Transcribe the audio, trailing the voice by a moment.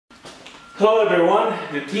Hello everyone,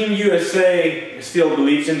 the Team USA still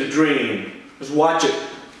believes in the dream. Let's watch it.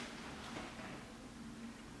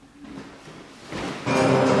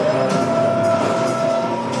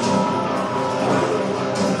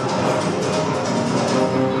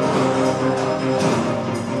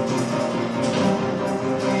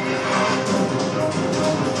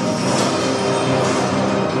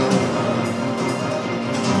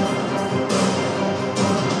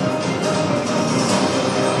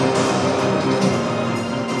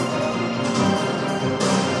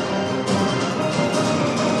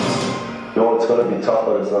 It's going to be tough,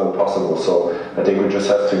 but it's not impossible. So I think we just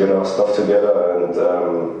have to get our stuff together and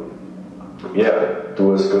yeah,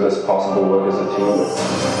 do as good as possible, work as a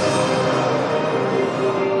team.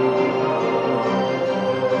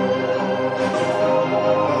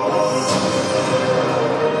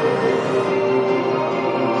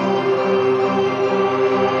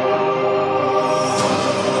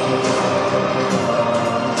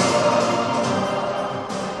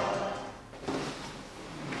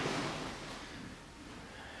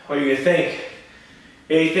 What do you think?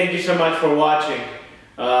 Hey, thank you so much for watching.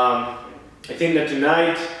 I think that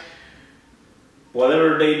tonight,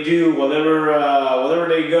 whatever they do, whatever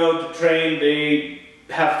they go to train, they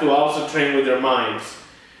have to also train with their minds.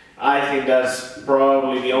 I think that's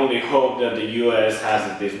probably the only hope that the US has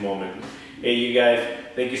at this moment. Hey, you guys,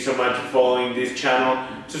 thank you so much for following this channel.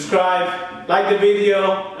 Subscribe, like the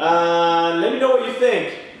video, let me know what you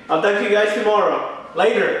think. I'll talk to you guys tomorrow.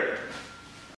 Later.